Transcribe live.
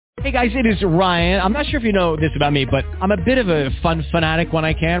Hey guys, it is Ryan. I'm not sure if you know this about me, but I'm a bit of a fun fanatic when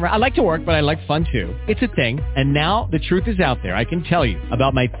I can. I like to work, but I like fun too. It's a thing. And now the truth is out there. I can tell you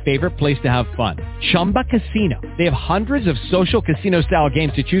about my favorite place to have fun. Chumba Casino. They have hundreds of social casino style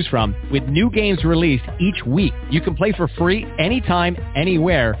games to choose from with new games released each week. You can play for free anytime,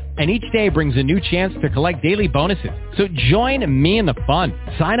 anywhere. And each day brings a new chance to collect daily bonuses. So join me in the fun.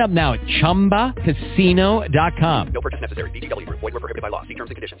 Sign up now at ChumbaCasino.com. No purchase necessary. VGW. Void where prohibited by law. See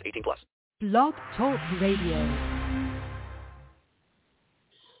terms and conditions. 18+. Blog Talk Radio.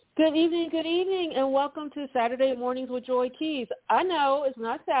 Good evening, and welcome to Saturday Mornings with Joy Keys. I know it's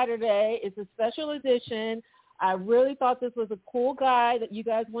not Saturday. It's a special edition. I really thought this was a cool guy that you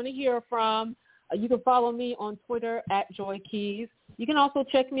guys want to hear from. You can follow me on Twitter at Joy Keys. You can also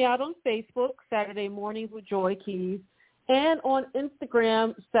check me out on Facebook, Saturday Mornings with Joy Keys, and on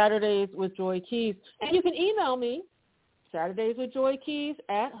Instagram, Saturdays with Joy Keys. And you can email me,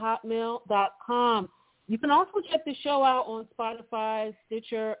 SatudaysWithJoyKeys@hotmail.com. You can also check the show out on Spotify,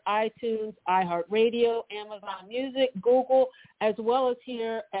 Stitcher, iTunes, iHeartRadio, Amazon Music, Google, as well as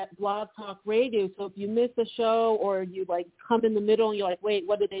here at Blog Talk Radio. So if you miss a show or you come in the middle and you're like, wait,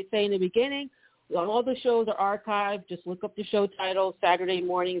 what did they say in the beginning? All the shows are archived. Just look up the show title, Saturday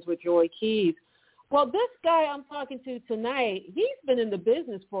Mornings with Joy Keys. Well, this guy I'm talking to tonight, he's been in the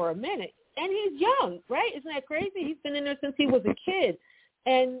business for a minute, and he's young, right? Isn't that crazy? He's been in there since he was a kid.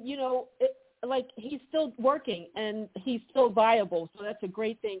 And, he's still working, and he's still viable, so that's a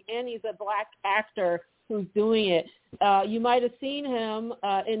great thing. And he's a black actor who's doing it. You might have seen him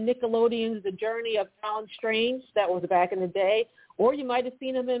in Nickelodeon's The Journey of Alan Strange. That was back in the day. Or you might have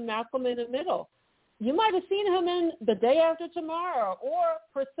seen him in Malcolm in the Middle. You might have seen him in The Day After Tomorrow or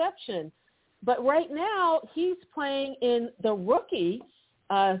Perception. But right now, he's playing in The Rookie,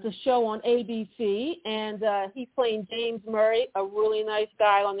 the show on ABC, and he's playing James Murray, a really nice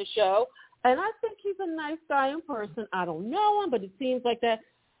guy on the show. And I think he's a nice guy in person. I don't know him, but it seems like that.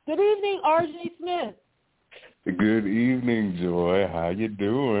 Good evening, Arjay Smith. Good evening, Joy. How you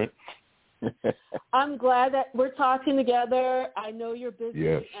doing? I'm glad that we're talking together. I know you're busy,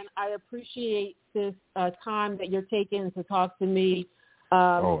 yes, and I appreciate this time that you're taking to talk to me,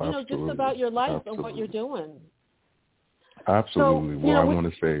 just about your life and what you're doing. Absolutely. So, I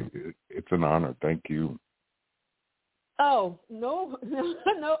want to say it's an honor. Thank you. Oh, no.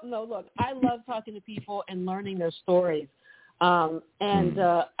 Look, I love talking to people and learning their stories.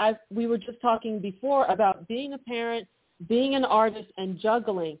 We were just talking before about being a parent, being an artist, and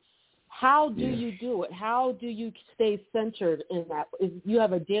juggling. How do you do it? How do you stay centered in that? You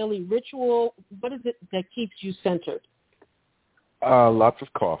have a daily ritual. What is it that keeps you centered? Lots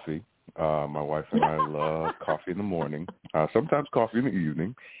of coffee. My wife and I love coffee in the morning, sometimes coffee in the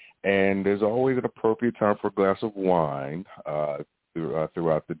evening. And there's always an appropriate time for a glass of wine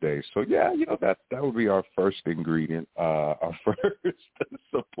throughout the day. So, that would be our first ingredient, our first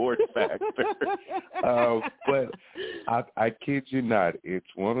support factor. But I kid you not,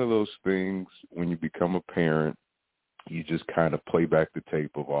 it's one of those things when you become a parent, you just kind of play back the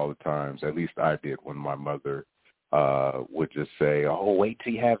tape of all the times. At least I did when my mother would just say, oh, wait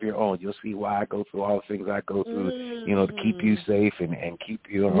till you have your own. You'll see why I go through all the things I go through, to keep you safe and keep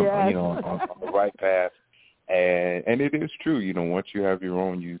you on the right path. And it is true, once you have your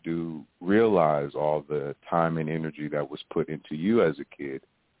own, you do realize all the time and energy that was put into you as a kid.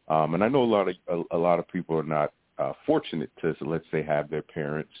 And I know a lot of people are not fortunate to, let's say, have their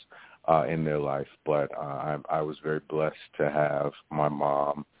parents in their life, but I was very blessed to have my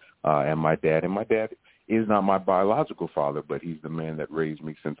mom and my dad. And my dad is not my biological father, but he's the man that raised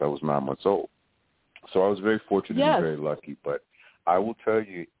me since I was 9 months old. So I was very fortunate and very lucky. But I will tell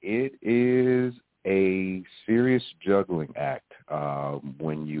you, it is a serious juggling act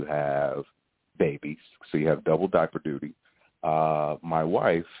when you have babies. So you have double diaper duty. My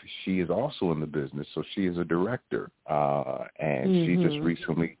wife, she is also in the business, so she is a director. And she just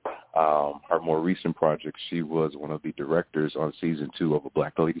recently, her more recent project, she was one of the directors on season 2 of a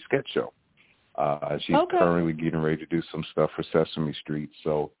Black Lady sketch show. She's currently getting ready to do some stuff for Sesame Street.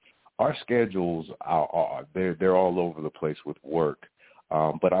 So our schedules they're all over the place with work.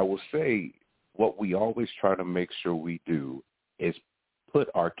 But I will say what we always try to make sure we do is put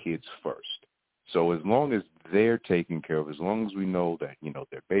our kids first. So as long as they're taken care of, as long as we know that,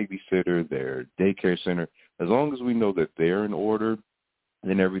 their babysitter, their daycare center, as long as we know that they're in order,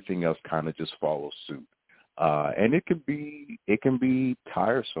 then everything else kind of just follows suit. And it can be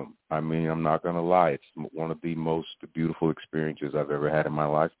tiresome. I mean, I'm not going to lie. It's one of the most beautiful experiences I've ever had in my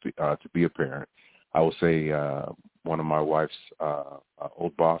life to be a parent. I will say one of my wife's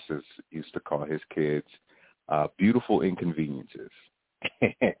old bosses used to call his kids beautiful inconveniences.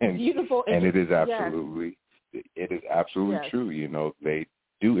 and, beautiful. And it is absolutely, true. You know, they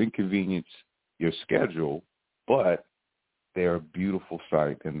do inconvenience your schedule, but they're a beautiful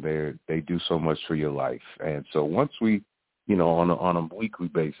sight, and they do so much for your life. And so once we, you know, on a weekly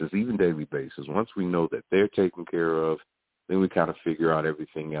basis, even daily basis, once we know that they're taken care of, then we kind of figure out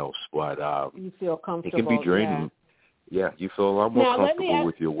everything else. But you feel comfortable. It can be draining. Yeah, you feel a lot more comfortable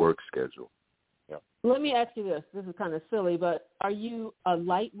with your work schedule. Yeah. Let me ask you this. This is kind of silly, but are you a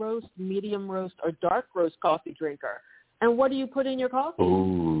light roast, medium roast, or dark roast coffee drinker? And what do you put in your coffee?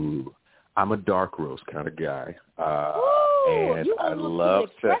 Ooh, I'm a dark roast kind of guy. And you I love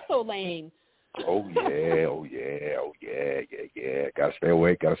the espresso lane. Oh yeah. Gotta stay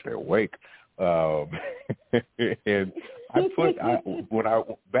awake. And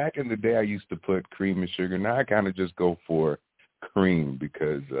back in the day, I used to put cream and sugar. Now I kind of just go for cream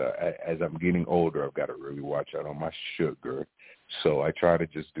because as I'm getting older, I've got to really watch out on my sugar. So I try to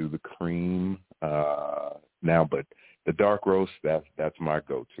just do the cream now. But the dark roast, that's my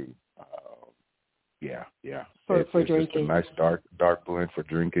go-to. Yeah. For it's drinking. Just a nice dark blend for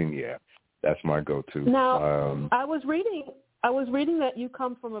drinking. Yeah, that's my go-to. Now, I was reading that you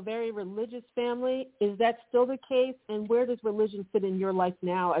come from a very religious family. Is that still the case? And where does religion fit in your life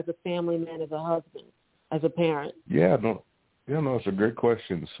now as a family man, as a husband, as a parent? No, it's a great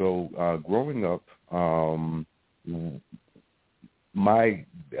question. So growing up,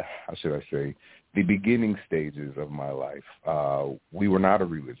 the beginning stages of my life, we were not a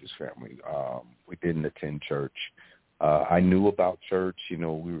religious family. We didn't attend church. I knew about church. You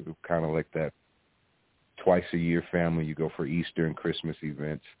know, we were kind of like that twice-a-year family. You go for Easter and Christmas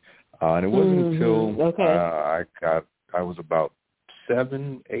events. And it wasn't until I was about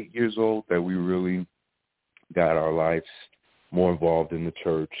 7, 8 years old that we really got our lives more involved in the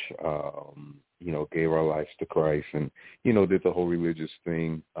church, gave our lives to Christ and, did the whole religious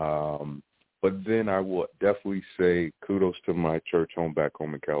thing. But then I would definitely say kudos to my church home back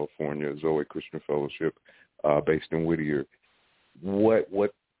home in California, Zoe Christian Fellowship, based in Whittier. What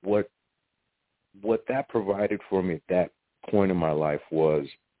that provided for me at that point in my life was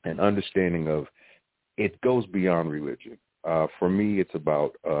an understanding of it goes beyond religion. For me, it's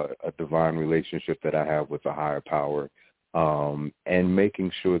about a divine relationship that I have with a higher power, and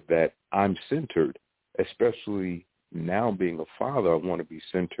making sure that I'm centered, especially now being a father. I want to be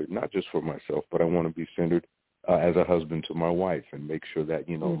centered, not just for myself, but I want to be centered as a husband to my wife and make sure that,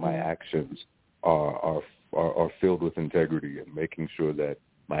 my actions are filled with integrity, and making sure that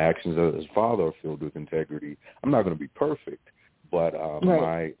my actions as a father are filled with integrity. I'm not going to be perfect, but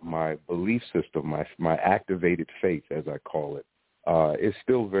my belief system, my activated faith, as I call it, is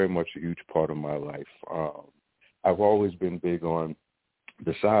still very much a huge part of my life. I've always been big on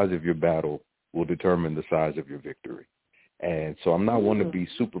the size of your battle will determine the size of your victory. And so I'm not one to be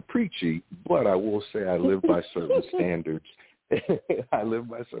super preachy, but I will say I live by certain standards. I live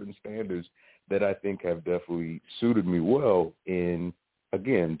by certain standards that I think have definitely suited me well in,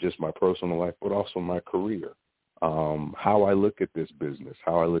 again, just my personal life, but also my career. How I look at this business,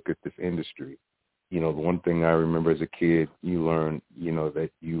 how I look at this industry. The one thing I remember as a kid, you learn,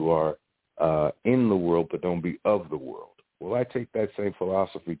 that you are in the world, but don't be of the world. Well, I take that same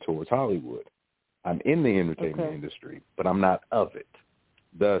philosophy towards Hollywood. I'm in the entertainment industry, but I'm not of it.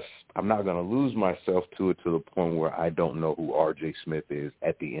 Thus, I'm not going to lose myself to it to the point where I don't know who Arjay Smith is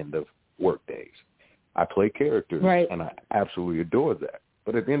at the end of work days. I play characters, and I absolutely adore that.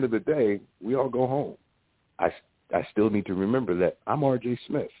 But at the end of the day, we all go home. I still need to remember that I'm Arjay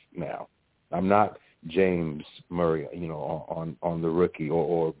Smith now. I'm not James Murray, on The Rookie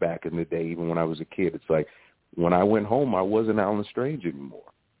or back in the day, even when I was a kid. It's like when I went home, I wasn't Alan Strange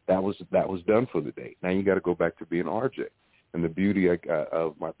anymore. That was done for the day. Now you got to go back to being RJ. And the beauty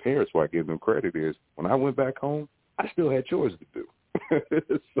of my parents, why I give them credit, is when I went back home, I still had chores to do.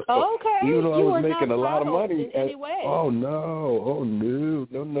 So, even though I was making a lot of money. Oh, no.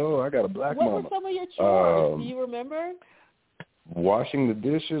 I got a black mama. What were some of your chores? Do you remember? Washing the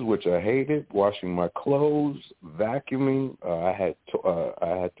dishes, which I hated, washing my clothes, vacuuming. I had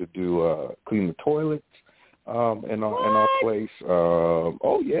to do clean the toilets in our place. So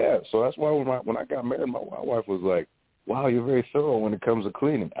that's why when I got married, my wife was like, "Wow, you're very thorough when it comes to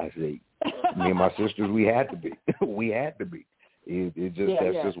cleaning." I said, "Me and my sisters, we had to be. We had to be.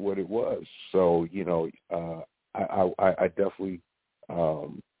 That's just what it was." So I definitely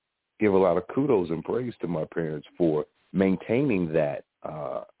give a lot of kudos and praise to my parents for maintaining that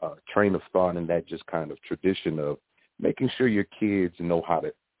train of thought and that just kind of tradition of making sure your kids know how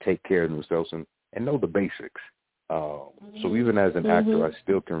to take care of themselves and know the basics. So even as an actor, I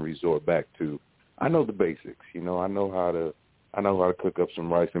still can resort back to, I know the basics. I know how to I know how to cook up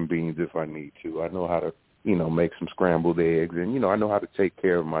some rice and beans if I need to. I know how to, make some scrambled eggs. And, I know how to take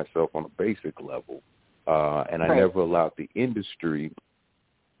care of myself on a basic level. And I never allowed the industry,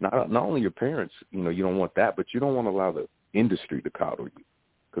 not only your parents, you don't want that, but you don't want to allow the industry to coddle you.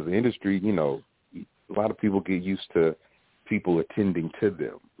 Because the industry, a lot of people get used to people attending to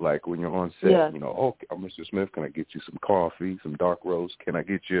them. Like when you're on set, oh, Mr. Smith, can I get you some coffee, some dark roast? Can I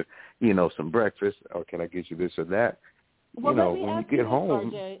get you, some breakfast? Or can I get you this or that? Well, When you get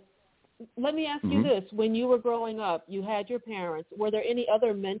home. RJ, let me ask you this. When you were growing up, you had your parents. Were there any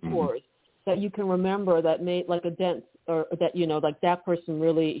other mentors that you can remember that made like a dent, or that, like that person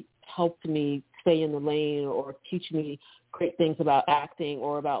really helped me stay in the lane or teach me great things about acting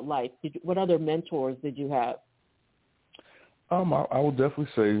or about life? What other mentors did you have? I would definitely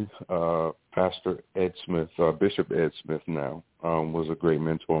say Pastor Ed Smith, Bishop Ed Smith now, was a great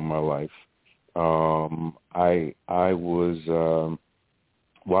mentor in my life. I was,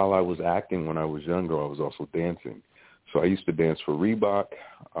 while I was acting when I was younger, I was also dancing. So I used to dance for Reebok,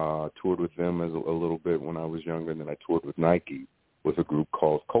 toured with them a little bit when I was younger, and then I toured with Nike with a group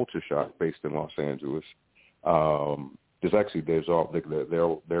called Culture Shock based in Los Angeles. They're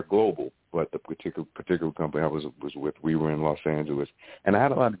global, but the particular company I was with, we were in Los Angeles, and I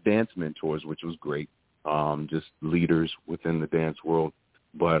had a lot of dance mentors, which was great, just leaders within the dance world.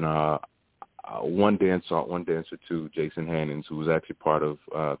 But one dancer too, Jason Hannons, who was actually part of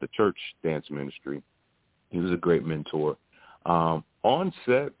the church dance ministry. He was a great mentor. On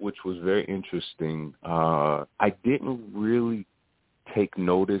set, which was very interesting, I didn't really take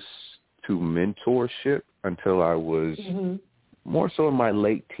notice to mentorship until I was more so in my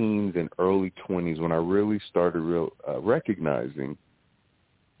late teens and early 20s, when I really started recognizing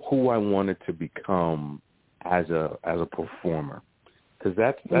who I wanted to become as a performer. Because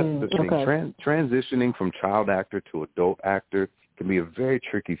that's the thing. Transitioning from child actor to adult actor can be a very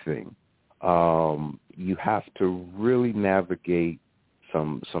tricky thing. You have to really navigate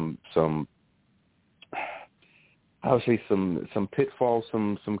some I would say some pitfalls,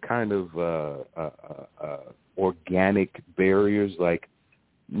 some kind of organic barriers. Like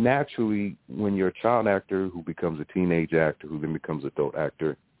naturally, when you're a child actor who becomes a teenage actor, who then becomes an adult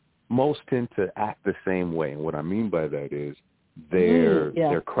actor, most tend to act the same way. And what I mean by that is their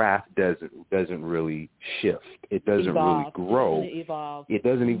craft doesn't really shift. It doesn't really grow. It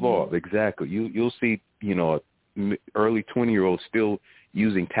doesn't evolve. Exactly. You'll see, early 20-year-olds still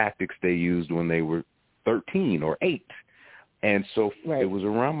using tactics they used when they were 13 or 8. And so it was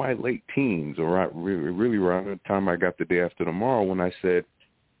around my late teens, or really around the time I got The Day After Tomorrow, when I said,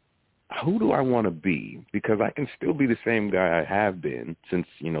 who do I want to be? Because I can still be the same guy I have been since,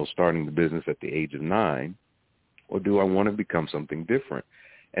 starting the business at the age of 9, or do I want to become something different?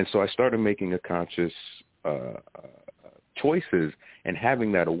 And so I started making a conscious choices, and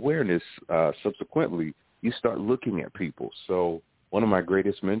having that awareness subsequently, you start looking at people. So one of my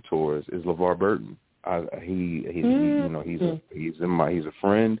greatest mentors is LeVar Burton. He's a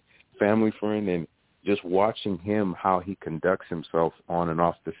friend, family friend, and just watching him, how he conducts himself on and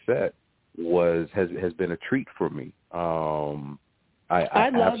off the set has been a treat for me. I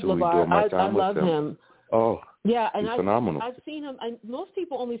absolutely enjoy my time with him. Him. Oh, yeah, and he's phenomenal. I've seen him. Most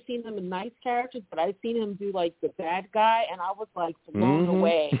people only seen him in nice characters, but I've seen him do like the bad guy, and I was like blown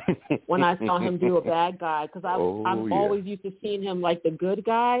away when I saw him do a bad guy, because I'm always used to seeing him like the good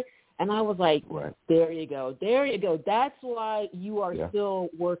guy. And I was like, there you go. That's why you are still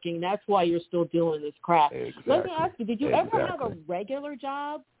working. That's why you're still doing this crap. Exactly. Let me ask you, did you ever have a regular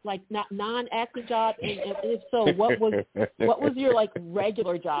job, like non-acting job? And if so, what was your like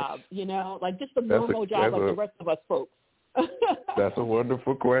regular job, like just a normal job like the rest of us folks? That's a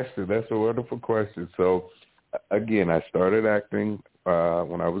wonderful question. So, again, I started acting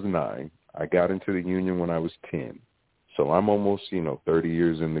when I was 9. I got into the union when I was 10. So I'm almost, 30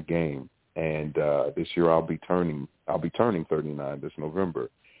 years in the game, and this year I'll be turning 39 this November.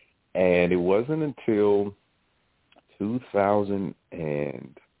 And it wasn't until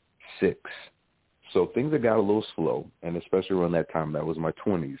 2006. So things had got a little slow, and especially around that time, that was my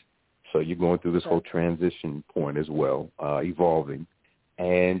 20s. So you're going through this whole transition point as well, evolving,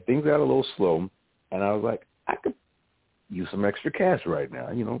 and things got a little slow. And I was like, I could use some extra cash right now.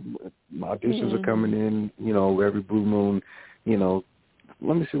 My auditions are coming in, every blue moon,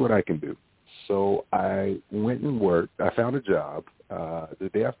 let me see what I can do. So I went and worked. I found a job. The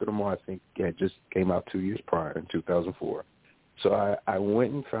Day After Tomorrow, I think, had just came out 2 years prior in 2004. So I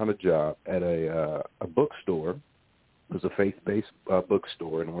went and found a job at a bookstore. It was a faith-based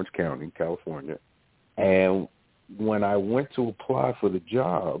bookstore in Orange County, California. And when I went to apply for the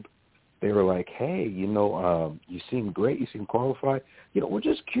job, they were like, hey, you seem great. You seem qualified. We're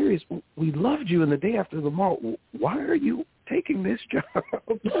just curious. We loved you in the day after the mall. Why are you taking this job?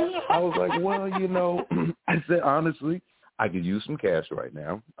 I was like, well, I said, honestly, I could use some cash right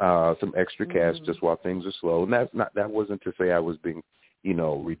now, some extra cash just while things are slow. And that wasn't to say I was being,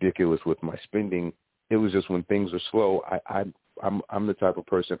 ridiculous with my spending. It was just when things are slow, I'm the type of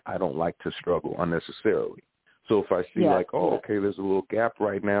person, I don't like to struggle unnecessarily. So if I see okay, there's a little gap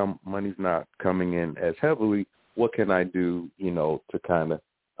right now, money's not coming in as heavily, what can I do, to kind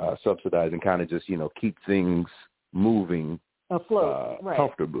of subsidize and kind of just, keep things moving afloat,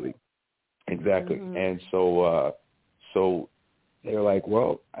 comfortably. Exactly. And so they're like,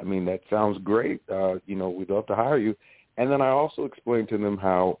 well, I mean, that sounds great. We'd love to hire you. And then I also explained to them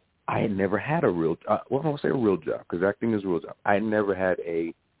how I had never had a real, I don't say a real job because acting is a real job. I had never had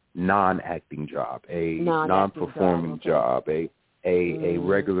a non-acting job, a non-performing job, a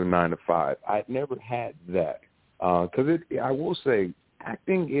regular 9 to 5. I'd never had that because I will say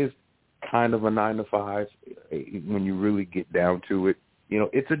acting is kind of a 9 to 5 when you really get down to it.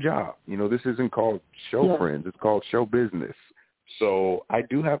 It's a job. This isn't called show friends. It's called show business. So I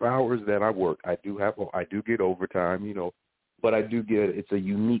do have hours that I work. I do get overtime, but I do get, it's a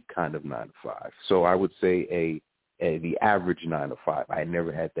unique kind of 9 to 5. So I would say the average 9 to 5. I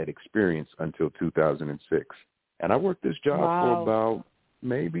never had that experience until 2006. And I worked this job for about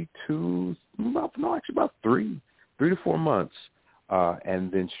maybe about 3 to 4 months.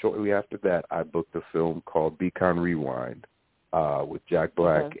 And then shortly after that, I booked a film called Beacon Rewind with Jack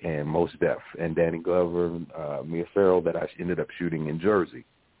Black and Mos Def and Danny Glover and Mia Farrow that I ended up shooting in Jersey.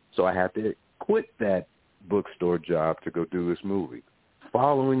 So I had to quit that bookstore job to go do this movie.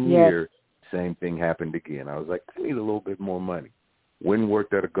 Following year, same thing happened again. I was like, I need a little bit more money. Went and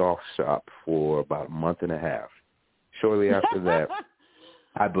worked at a golf shop for about a month and a half. Shortly after that,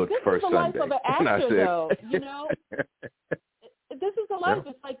 I booked First Sunday. This is the life of an actor, though. This is the life.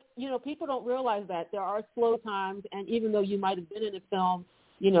 It's like, people don't realize that there are slow times, and even though you might have been in a film,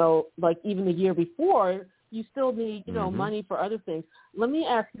 like even the year before, you still need, money for other things. Let me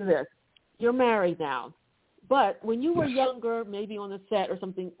ask you this. You're married now, but when you were younger, maybe on the set or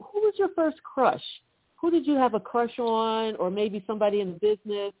something, who was your first crush? Who did you have a crush on, or maybe somebody in the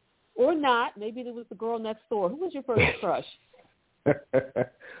business, or not? Maybe it was the girl next door. Who was your first crush?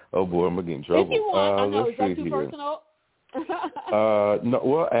 Oh, boy, I'm going to get in trouble. If you want, I know. Is that too personal? No.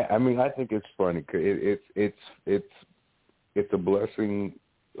 Well, I mean, I think it's funny. It's a blessing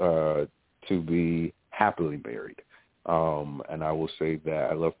to be happily married, and I will say that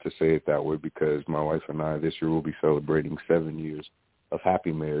I love to say it that way because my wife and I this year will be celebrating 7 years of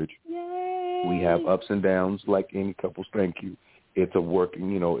happy marriage. Yay! We have ups and downs like any couples. Thank you. It's a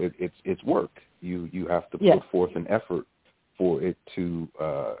working. It's work. You have to put forth an effort for it to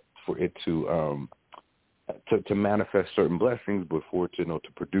manifest certain blessings, but for it to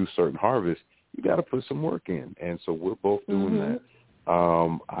produce certain harvests, you got to put some work in. And so we're both doing that.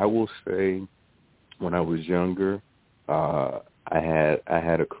 I will say, when I was younger, I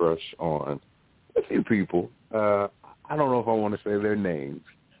had a crush on a few people. I don't know if I want to say their names,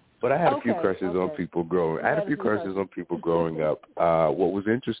 but I had a few crushes on people growing. I had a few crushes on people growing up. What was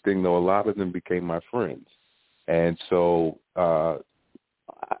interesting, though, a lot of them became my friends, and so one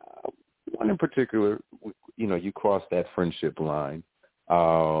in particular, you cross that friendship line.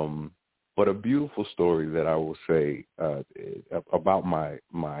 But a beautiful story that I will say about my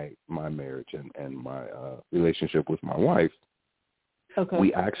marriage and my relationship with my wife. Okay.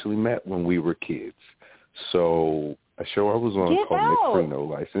 We actually met when we were kids. So a show I was on called Nick Freno,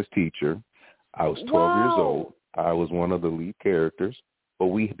 Licensed Teacher. I was 12 years old. I was one of the lead characters. But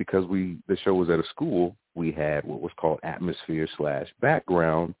because the show was at a school, we had what was called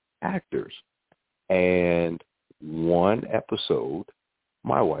atmosphere/background actors. And one episode,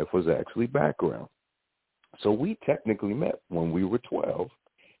 my wife was actually background. So we technically met when we were 12.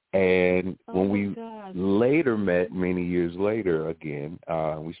 And when we later met, many years later again,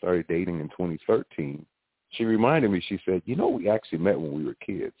 we started dating in 2013, she reminded me, she said, we actually met when we were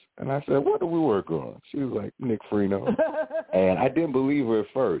kids. And I said, what do we work on? She was like, Nick Freno. And I didn't believe her at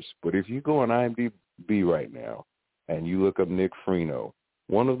first. But if you go on IMDb right now and you look up Nick Freno,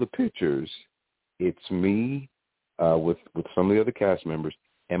 one of the pictures, it's me with some of the other cast members,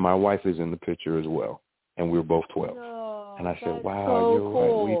 and my wife is in the picture as well. And we were both 12. No, and I said, wow, so you're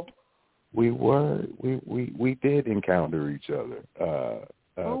cool. Right. We did encounter each other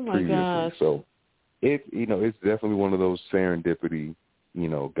previously. Gosh. So it's definitely one of those serendipity,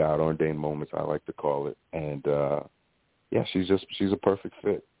 God ordained moments, I like to call it. And she's a perfect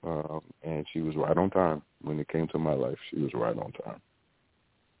fit. And she was right on time when it came to my life. She was right on time.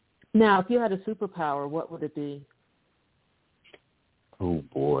 Now, if you had a superpower, what would it be? Oh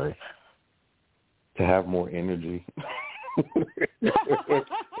boy, to have more energy.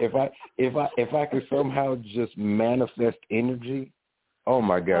 if I could somehow just manifest energy, oh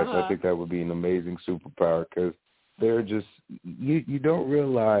my gosh, I think that would be an amazing superpower, because they're just you don't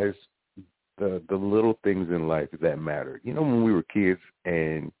realize the little things in life that matter. You know, when we were kids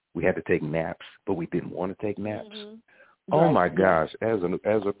and we had to take naps, but we didn't want to take naps. Mm-hmm. Oh right. my gosh! As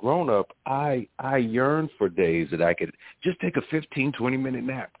a grown up, I yearn for days that I could just take a 15-20 minute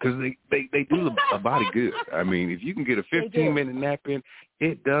nap, because they do a body good. I mean, if you can get a 15-minute nap in,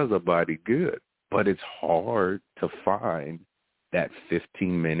 it does a body good. But it's hard to find that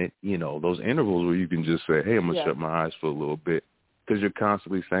 15-minute, you know, those intervals where you can just say, hey, I'm gonna shut my eyes for a little bit, because you're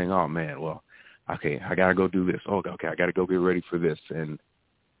constantly saying, oh man, well, okay, I gotta go do this. Oh, okay, I gotta go get ready for this.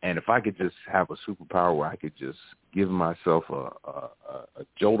 And if I could just have a superpower where I could just give myself a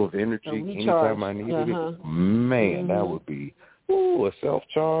jolt of energy anytime I needed it, man, that would be a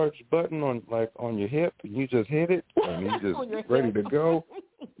self-charge button on your hip, and you just hit it, and you just ready to go.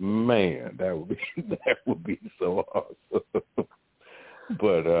 Man, that would be so awesome.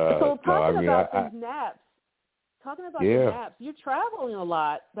 But so talking about the naps, you're traveling a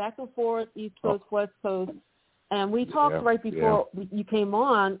lot, back and forth, East Coast, West Coast. And we talked right before you came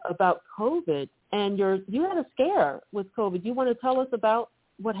on about COVID, and you had a scare with COVID. You want to tell us about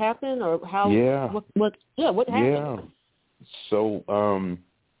what happened, or how? What happened? Yeah. So,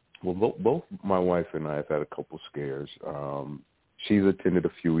 well, both my wife and I have had a couple scares. She's attended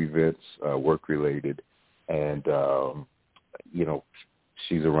a few events, work related, and you know,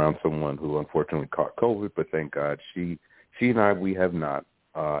 she's around someone who unfortunately caught COVID, but thank God she and I, we have not.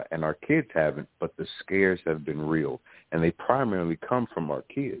 And our kids haven't, but the scares have been real, and they primarily come from our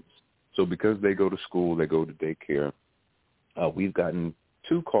kids. So because they go to school, they go to daycare, we've gotten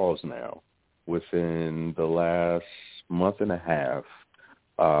 2 calls now within the last month and a half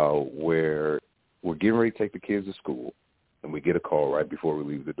where we're getting ready to take the kids to school, and we get a call right before we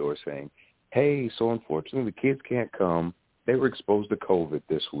leave the door saying, hey, so unfortunately the kids can't come. They were exposed to COVID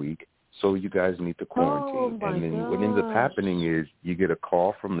this week, so you guys need to quarantine. And then what ends up happening is you get a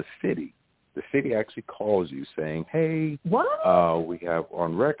call from the city. The city actually calls you saying, hey, we have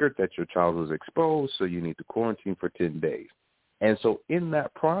on record that your child was exposed, so you need to quarantine for 10 days. And so in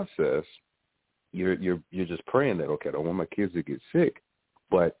that process, you're just praying that, okay, I don't want my kids to get sick,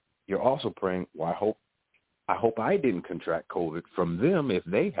 but you're also praying, well, I hope I didn't contract COVID from them if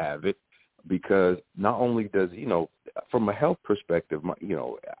they have it, because not only does, you know, from a health perspective, you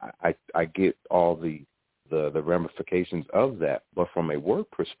know, I get all the ramifications of that, but from a work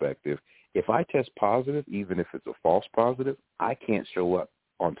perspective, if I test positive, even if it's a false positive, I can't show up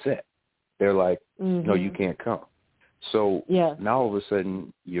on set. They're like, no, you can't come. So now all of a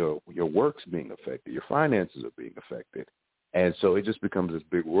sudden your work's being affected, your finances are being affected. And so it just becomes this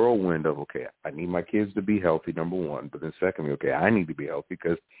big whirlwind of, okay, I need my kids to be healthy, number one. But then secondly, okay, I need to be healthy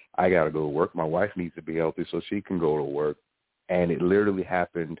because I got to go to work. My wife needs to be healthy so she can go to work. And it literally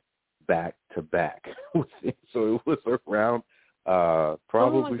happened back to back. So it was around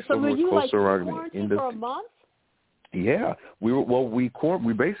probably somewhere close around the end of for a month? Yeah. We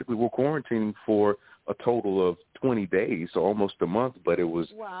basically were quarantining for a total of 20 days, so almost a month, but it was,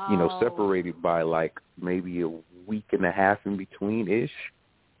 you know, separated by like maybe a week and a half in between ish.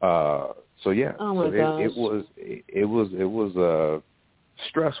 So yeah, it was a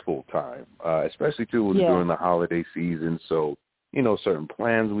stressful time, especially too during the holiday season. So, you know, certain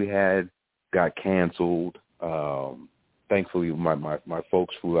plans we had got canceled. Thankfully, my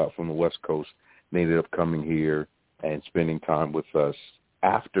folks flew out from the West Coast. They ended up coming here and spending time with us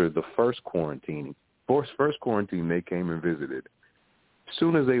after the first quarantine. First quarantine, they came and visited. As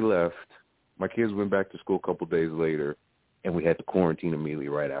soon as they left, my kids went back to school a couple days later, and we had to quarantine immediately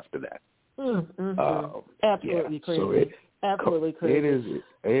right after that. Absolutely crazy. So Absolutely crazy.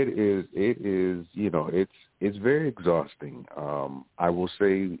 It is. You know, it's very exhausting. I will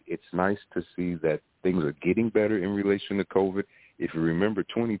say it's nice to see that things are getting better in relation to COVID. If you remember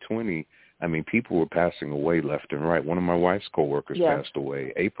 2020, I mean, people were passing away left and right. One of my wife's coworkers passed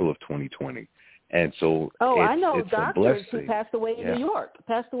away April of 2020. And so I know doctors who passed away in New York.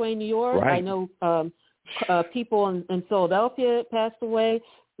 Right. I know people in Philadelphia passed away.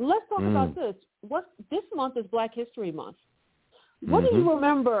 Let's talk about this. This month is Black History Month. What do you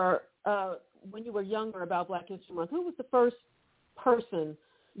remember when you were younger about Black History Month? Who was the first person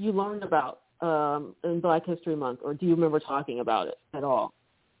you learned about in Black History Month, or do you remember talking about it at all?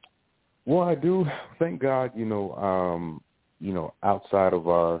 Well, I do. Thank God, you know, outside of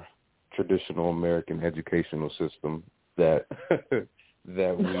our traditional American educational system, that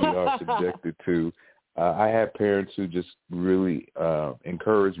that we are subjected to. I had parents who just really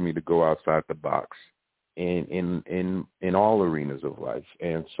encouraged me to go outside the box in all arenas of life.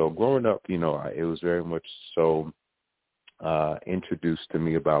 And so growing up, it was very much so introduced to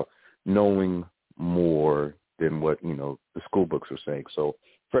me about knowing more than what, the school books were saying. So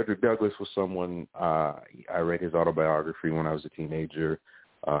Frederick Douglass was someone, I read his autobiography when I was a teenager.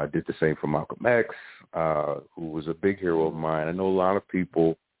 I did the same for Malcolm X, who was a big hero of mine. I know a lot of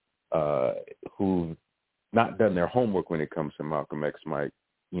people who've not done their homework when it comes to Malcolm X might,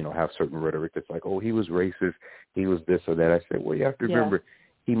 have certain rhetoric that's like, oh, he was racist, he was this or that. I said, well, you have to remember,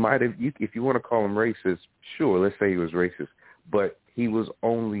 he might have, if you want to call him racist, sure, let's say he was racist, but he was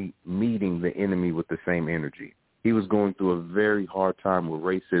only meeting the enemy with the same energy. He was going through a very hard time where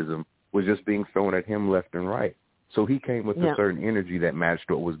racism was just being thrown at him left and right. So he came with a certain energy that matched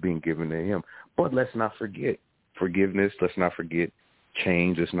what was being given to him. But let's not forget forgiveness. Let's not forget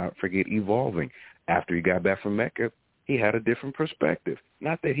change. Let's not forget evolving. After he got back from Mecca, he had a different perspective.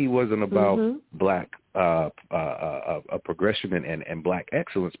 Not that he wasn't about black progression and black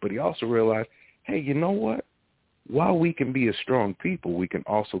excellence, but he also realized, hey, you know what? While we can be a strong people, we can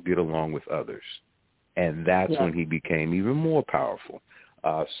also get along with others. And that's when he became even more powerful.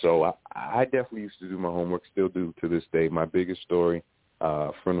 So I definitely used to do my homework, still do to this day. My biggest story,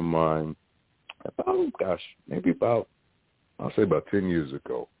 a friend of mine, I'll say about 10 years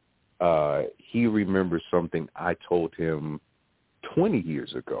ago, he remembers something I told him 20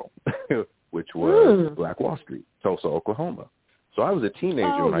 years ago, which was Black Wall Street, Tulsa, Oklahoma. So I was a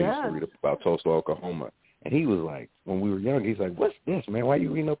teenager when I used to read about Tulsa, Oklahoma. And he was like, when we were young, he's like, what's this, man? Why are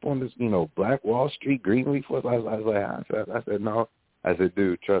you reading up on this, Black Wall Street, Greenleaf? I said, no. I said,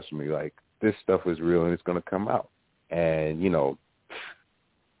 dude, trust me, like, this stuff is real and it's going to come out. And,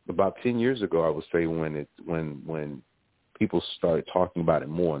 about 10 years ago, I would say when people started talking about it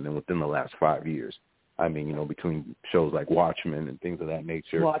more, and then within the last 5 years, I mean, between shows like Watchmen and things of that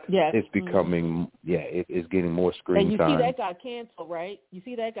nature, it's becoming, it's getting more screen time. And you see that got canceled, right?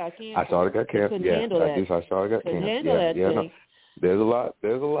 I saw it got canceled. I saw it got canceled. There's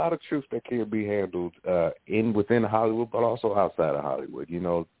a lot of truth that can be handled within Hollywood, but also outside of Hollywood.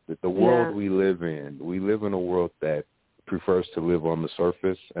 The world we live in a world that prefers to live on the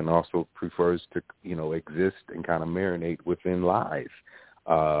surface and also prefers to, exist and kind of marinate within lies,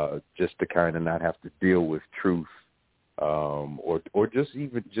 just to kind of not have to deal with truth, or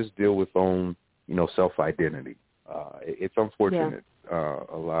just deal with own, self-identity. It's unfortunate.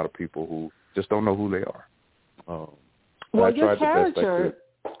 A lot of people who just don't know who they are. Well, your character,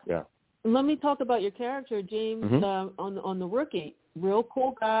 let me talk about your character, James, on The Rookie. Real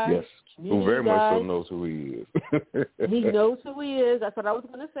cool guy. Yes, who very much so knows who he is. He knows who he is. That's what I was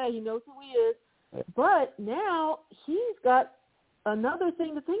going to say. He knows who he is. But now he's got another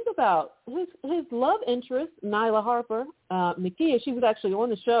thing to think about. His love interest, Nyla Harper, Nakia, she was actually on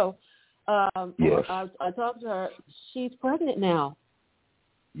the show. I talked to her. She's pregnant now.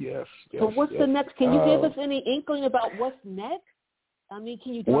 Yes. So what's the next? Can you give us any inkling about what's next? I mean,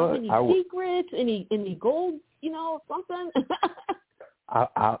 can you drop any secrets, any gold, something?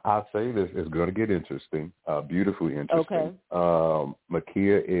 I'll say this. It's going to get interesting, beautifully interesting. Okay.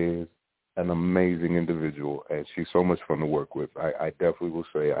 Makia is an amazing individual, and she's so much fun to work with. I definitely will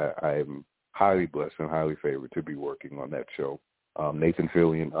say I am highly blessed and highly favored to be working on that show. Nathan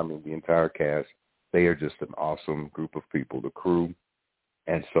Fillion, the entire cast, they are just an awesome group of people, the crew.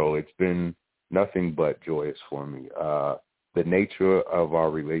 And so it's been nothing but joyous for me. The nature of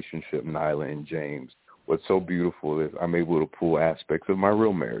our relationship, Nyla and James, what's so beautiful is I'm able to pull aspects of my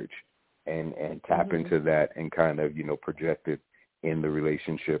real marriage and tap into that and kind of, project it in the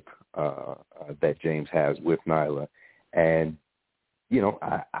relationship that James has with Nyla. And,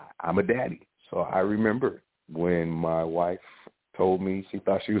 I'm a daddy. So I remember when my wife told me she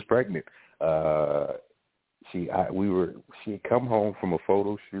thought she was pregnant. She had come home from a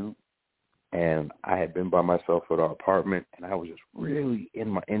photo shoot, and I had been by myself at our apartment, and I was just really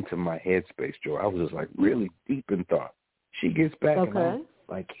into my headspace, Joe. I was just like really deep in thought. She gets back, and I'm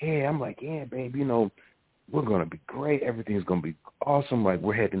like, yeah, babe, we're gonna be great. Everything's gonna be awesome. Like,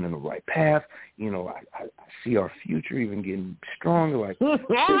 we're heading in the right path. I see our future even getting stronger. Like, just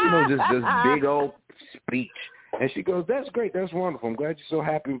this big old speech. And she goes, that's great. That's wonderful. I'm glad you're so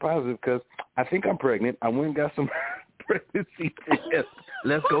happy and positive because I think I'm pregnant. I went and got some pregnancy tests.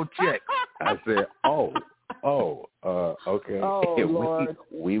 Let's go check. I said, okay. Oh, Lord.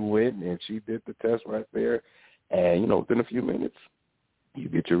 We went, and she did the test right there. And, within a few minutes, you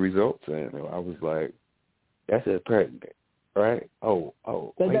get your results. And I was like, that says pregnant, right? Wait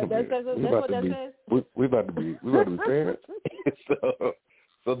a minute. We about to be parents?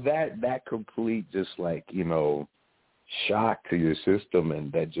 so that complete just like, shock to your system,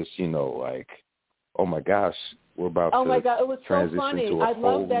 and that just, like, oh my gosh, we're about oh to my God, it was so transition funny. to a I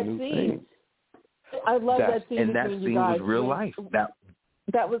whole love that new scene. thing. I love that scene and that between scene you guys. was real life.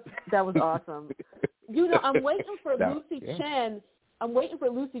 That was awesome. I'm waiting for Lucy Chen. I'm waiting for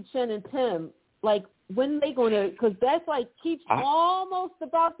Lucy Chen and Tim. Like, when they going to? Because that's like keeps almost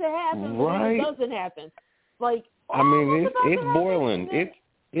about to happen, but then it doesn't happen. Like, I mean, it's boiling.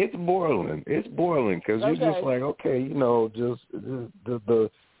 It's boiling. It's boiling because you're just like, okay, just the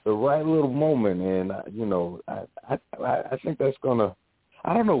right little moment, and I think that's gonna.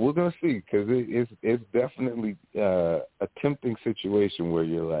 I don't know. We're gonna see, because it's definitely a tempting situation where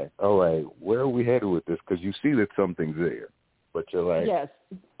you're like, all right, where are we headed with this? Because you see that something's there, but you're like, yes,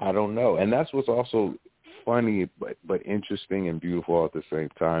 I don't know. And that's what's also funny, but interesting and beautiful at the same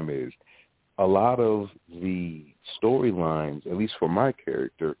time, is a lot of the storylines, at least for my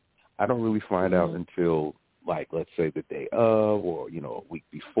character, I don't really find out until, like, let's say the day of, or a week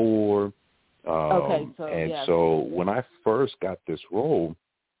before. So when I first got this role,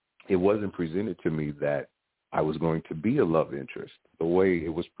 it wasn't presented to me that I was going to be a love interest. The way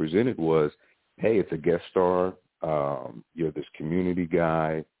it was presented was, hey, it's a guest star. You're this community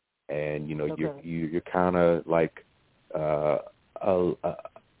guy, and you're kind of like a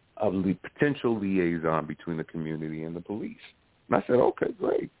potential liaison between the community and the police. And I said, okay,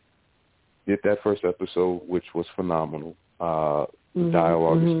 great. Did that first episode, which was phenomenal. The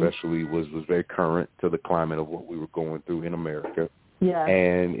dialogue especially was very current to the climate of what we were going through in America. Yeah.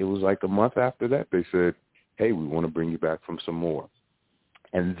 And it was like a month after that, they said, hey, we want to bring you back from some more.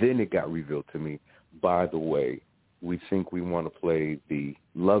 And then it got revealed to me, by the way, we think we want to play the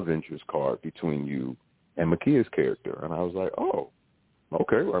love interest card between you and Makia's character. And I was like, oh,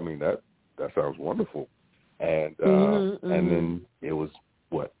 okay. Well, I mean, that sounds wonderful. And and then it was,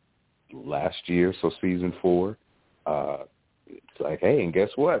 last year, so season 4, it's like, hey, and guess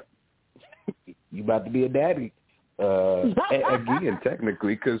what? You about to be a daddy. Again,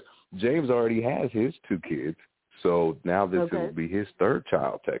 technically, because James already has his 2 kids. So now this will be his 3rd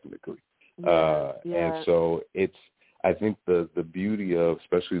child, technically. And so I think the beauty of,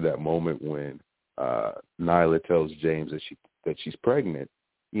 especially that moment when Nyla tells James that she's pregnant,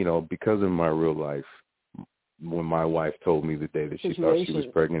 because in my real life, when my wife told me the day that she thought she was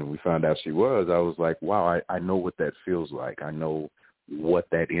pregnant and we found out she was, I was like, wow, I know what that feels like. I know what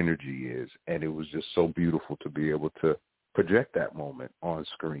that energy is. And it was just so beautiful to be able to project that moment on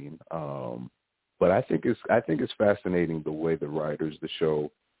screen. But I think it's fascinating the way the writers, the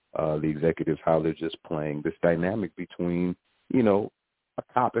show, the executives, how they're just playing this dynamic between, a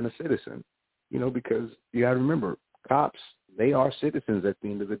cop and a citizen, because you got to remember, cops, they are citizens at the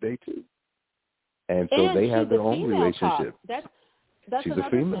end of the day too. And so they have their own relationship. That's she's another a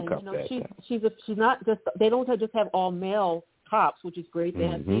female thing. cop. She's not just, they don't just have all male cops, which is great. They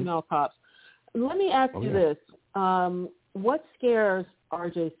have female cops. Let me ask you this. What scares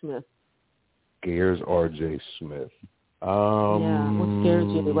Arjay Smith? Scares Arjay Smith. What scares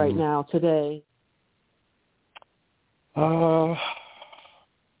you right now, today? I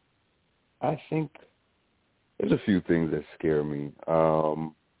think there's a few things that scare me.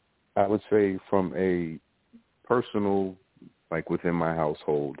 I would say from a personal, like within my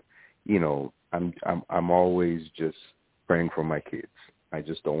household, I'm always just praying for my kids. I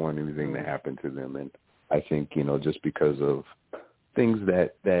just don't want anything to happen to them. And I think, just because of things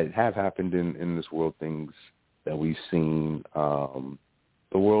that have happened in this world, things that we've seen, the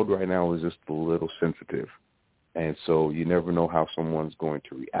world right now is just a little sensitive. And so you never know how someone's going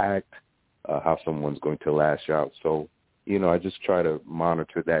to react, how someone's going to lash out. So, I just try to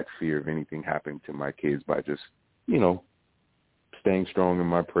monitor that fear of anything happening to my kids by just, staying strong in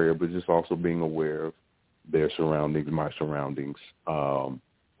my prayer, but just also being aware of their surroundings, my surroundings. But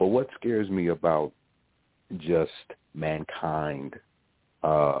what scares me about just mankind,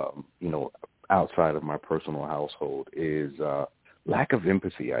 outside of my personal household is lack of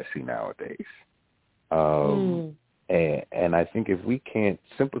empathy I see nowadays. And I think if we can't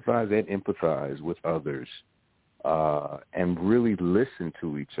sympathize and empathize with others, and really listen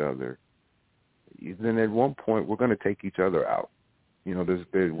to each other, then at one point we're going to take each other out. We're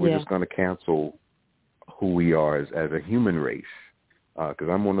just going to cancel who we are as a human race. Because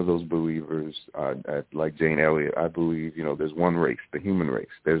I'm one of those believers, like Jane Elliott. I believe, there's one race, the human race.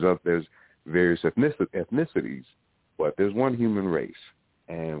 There's various ethnicities, but there's one human race.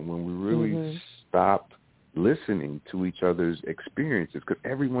 And when we really stop listening to each other's experiences, because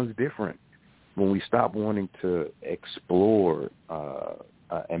everyone's different, when we stop wanting to explore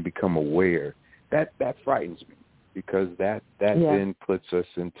and become aware, that frightens me. because that then puts us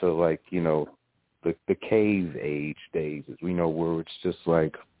into, like, you know, the cave age days, as we know, where it's just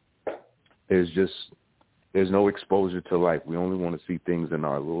like there's no exposure to life. We only want to see things in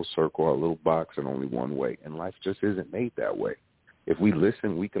our little circle, our little box, and only one way. And life just isn't made that way. If we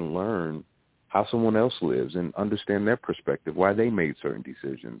listen, we can learn how someone else lives and understand their perspective, why they made certain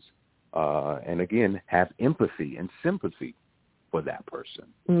decisions. And again, have empathy and sympathy for that person,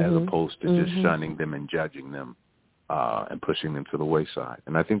 as opposed to just shunning them and judging them and pushing them to the wayside.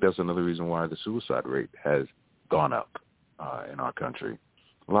 And I think that's another reason why the suicide rate has gone up in our country.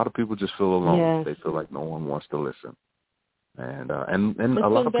 A lot of people just feel alone. Yes. They feel like no one wants to listen. And a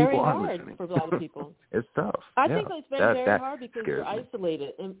lot of people aren't listening. For a lot of people. It's tough. I think it's been very hard because we're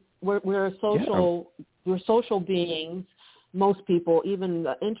isolated, and we're social beings. Most people, even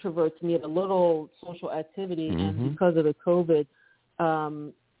introverts, need a little social activity, and because of the COVID,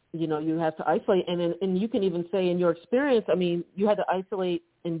 you know, you have to isolate. And you can even say in your experience, I mean, you had to isolate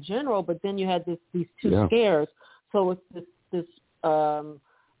in general, but then you had these two scares. So it's this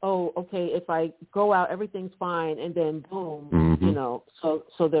oh, okay, if I go out, everything's fine, and then boom, you know,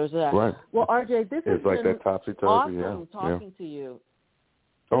 so there's that. Right. Well, Arjay, this has like been awesome talking to you.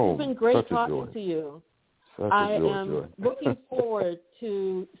 It's been great talking to you. I am looking forward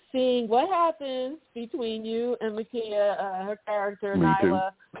to seeing what happens between you and Makia, her character,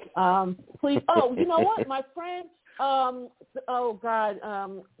 Nyla. Please, you know what? My friend,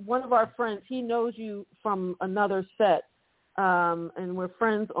 one of our friends, he knows you from another set. And we're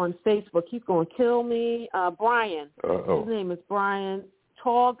friends on Facebook. He's going to kill me. Brian. His name is Brian.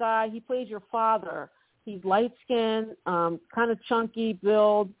 Tall guy. He plays your father. He's light-skinned, kind of chunky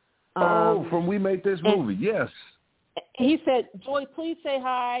build. From We Make This Movie, yes. He said, Joy, please say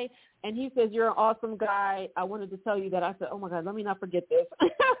hi. And he says, you're an awesome guy. I wanted to tell you that. I said, oh, my God, let me not forget this.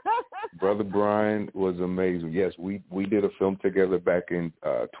 Brother Brian was amazing. Yes, we did a film together back in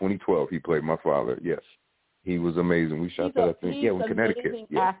 2012. He played my father, yes. He was amazing. We shot that, I think, in Connecticut. He's an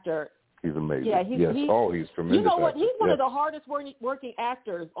amazing actor. He's amazing. Yeah, he's tremendous. You know what? He's one of the hardest working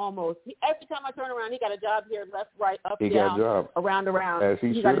actors, almost. Every time I turn around, he got a job here, left, right, up, down. He got a job. Around. As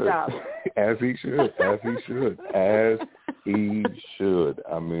he should. Got a job. As he should. As he should.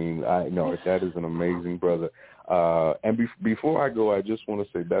 I mean, that is an amazing brother. And before I go, I just want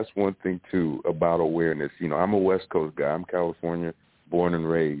to say that's one thing, too, about awareness. You know, I'm a West Coast guy. I'm California, born and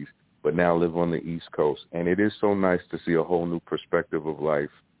raised, but now live on the East Coast. And it is so nice to see a whole new perspective of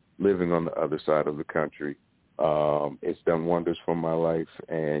life living on the other side of the country. It's done wonders for my life.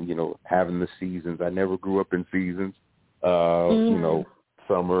 And, you know, having the seasons. I never grew up in seasons, you know,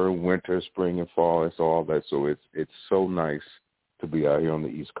 summer, winter, spring, and fall. It's all that. So it's so nice to be out here on the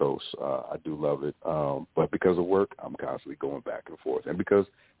East Coast. I do love it. But because of work, I'm constantly going back and forth. And because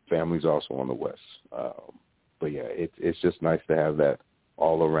family's also on the West. But, yeah, it's just nice to have that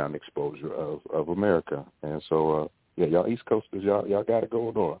all-around exposure of America. And so, y'all East Coasters, y'all got it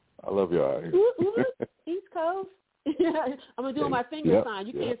going on. I love y'all out here. East Coast? Yeah, I'm doing my finger sign.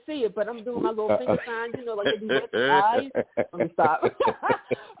 You can't see it, but I'm doing my little finger sign, you know, like they do with the eyes. Let me stop.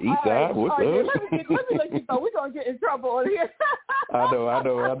 East side, what's up? Let me let you know. We're going to get in trouble on here. I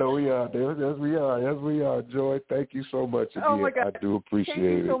know we are. Yes, we are. Joy, thank you so much again. Oh, my God. I do appreciate it.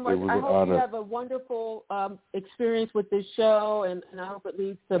 Thank you so much. It was I an hope honor. you have a wonderful experience with this show, and I hope it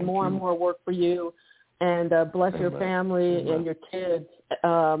leads to more and more work for you. And bless your family and your kids,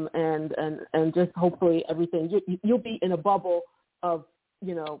 and just hopefully everything. You'll be in a bubble of,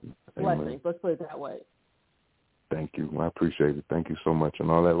 you know, blessings. Let's put it that way. Thank you. I appreciate it. Thank you so much. And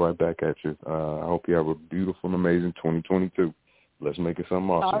all that right back at you. I hope you have a beautiful and amazing 2022. Let's make it something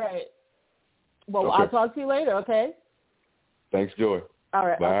awesome. All right. Well, okay. I'll talk to you later, okay? Thanks, Joy. All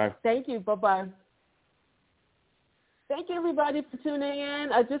right. Bye. Thank you. Bye-bye. Thank you, everybody, for tuning in.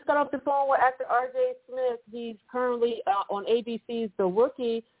 I just got off the phone with actor Arjay Smith. He's currently on ABC's The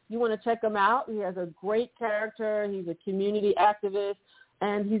Rookie. You want to check him out. He has a great character. He's a community activist,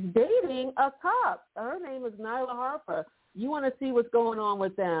 and he's dating a cop. Her name is Nyla Harper. You want to see what's going on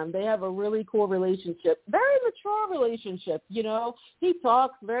with them. They have a really cool relationship, very mature relationship, you know. He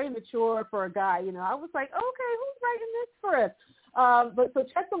talks very mature for a guy, you know. I was like, okay, who's writing this script? But so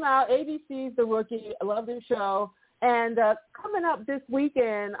check them out, ABC's The Rookie. I love this show. And coming up this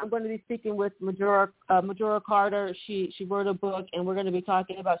weekend, I'm going to be speaking with Majora Carter. She wrote a book, and we're going to be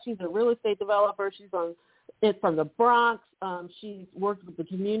talking about, she's a real estate developer. She's from the Bronx. She's worked with the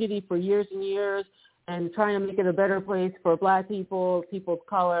community for years and years and trying to make it a better place for Black people, people of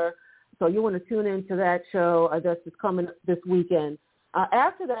color. So you want to tune into that show that's coming this weekend.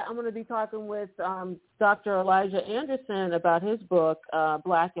 After that, I'm going to be talking with Dr. Elijah Anderson about his book,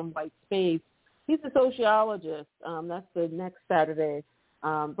 Black and White Space. He's a sociologist. That's the next Saturday.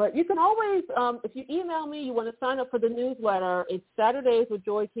 But you can always, if you email me, you want to sign up for the newsletter, it's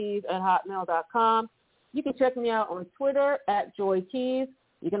SatudaysWithJoyKeys@hotmail.com. You can check me out on Twitter @JoyKeys.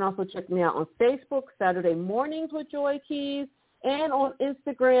 You can also check me out on Facebook, Saturday Mornings with Joy Keys, and on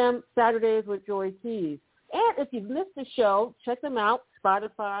Instagram, Saturdays with Joy Keys. And if you've missed the show, check them out,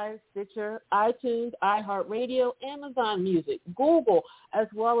 Spotify, Stitcher, iTunes, iHeartRadio, Amazon Music, Google, as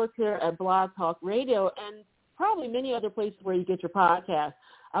well as here at Blog Talk Radio, and probably many other places where you get your podcasts.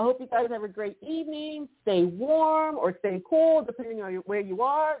 I hope you guys have a great evening. Stay warm or stay cool, depending on where you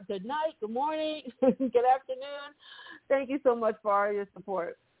are. Good night, good morning, good afternoon. Thank you so much for all your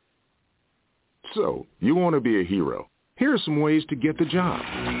support. So, you want to be a hero. Here are some ways to get the job.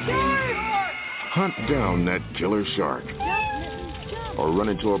 Hunt down that killer shark. Or run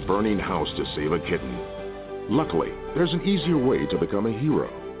into a burning house to save a kitten. Luckily, there's an easier way to become a hero.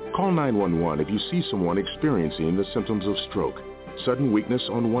 Call 911 if you see someone experiencing the symptoms of stroke, sudden weakness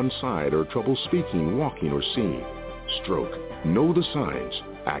on one side, or trouble speaking, walking, or seeing. Stroke. Know the signs.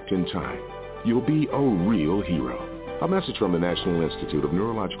 Act in time. You'll be a real hero. A message from the National Institute of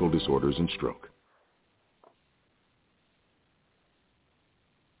Neurological Disorders and Stroke.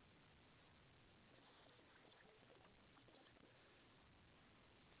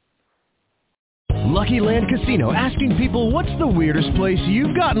 Lucky Land Casino, asking people, what's the weirdest place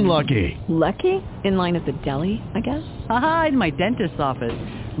you've gotten lucky? Lucky? In line at the deli, I guess? Aha, in my dentist's office.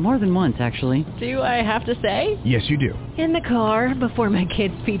 More than once, actually. Do I have to say? Yes, you do. In the car before my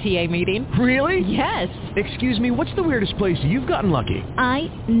kids' PTA meeting. Really? Yes. Excuse me, what's the weirdest place you've gotten lucky? I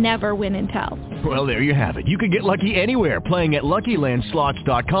never win and tell. Well, there you have it. You can get lucky anywhere, playing at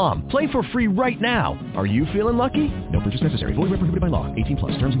LuckyLandSlots.com. Play for free right now. Are you feeling lucky? No purchase necessary. Void where prohibited by law.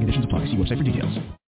 18+. Terms and conditions apply. See website for details.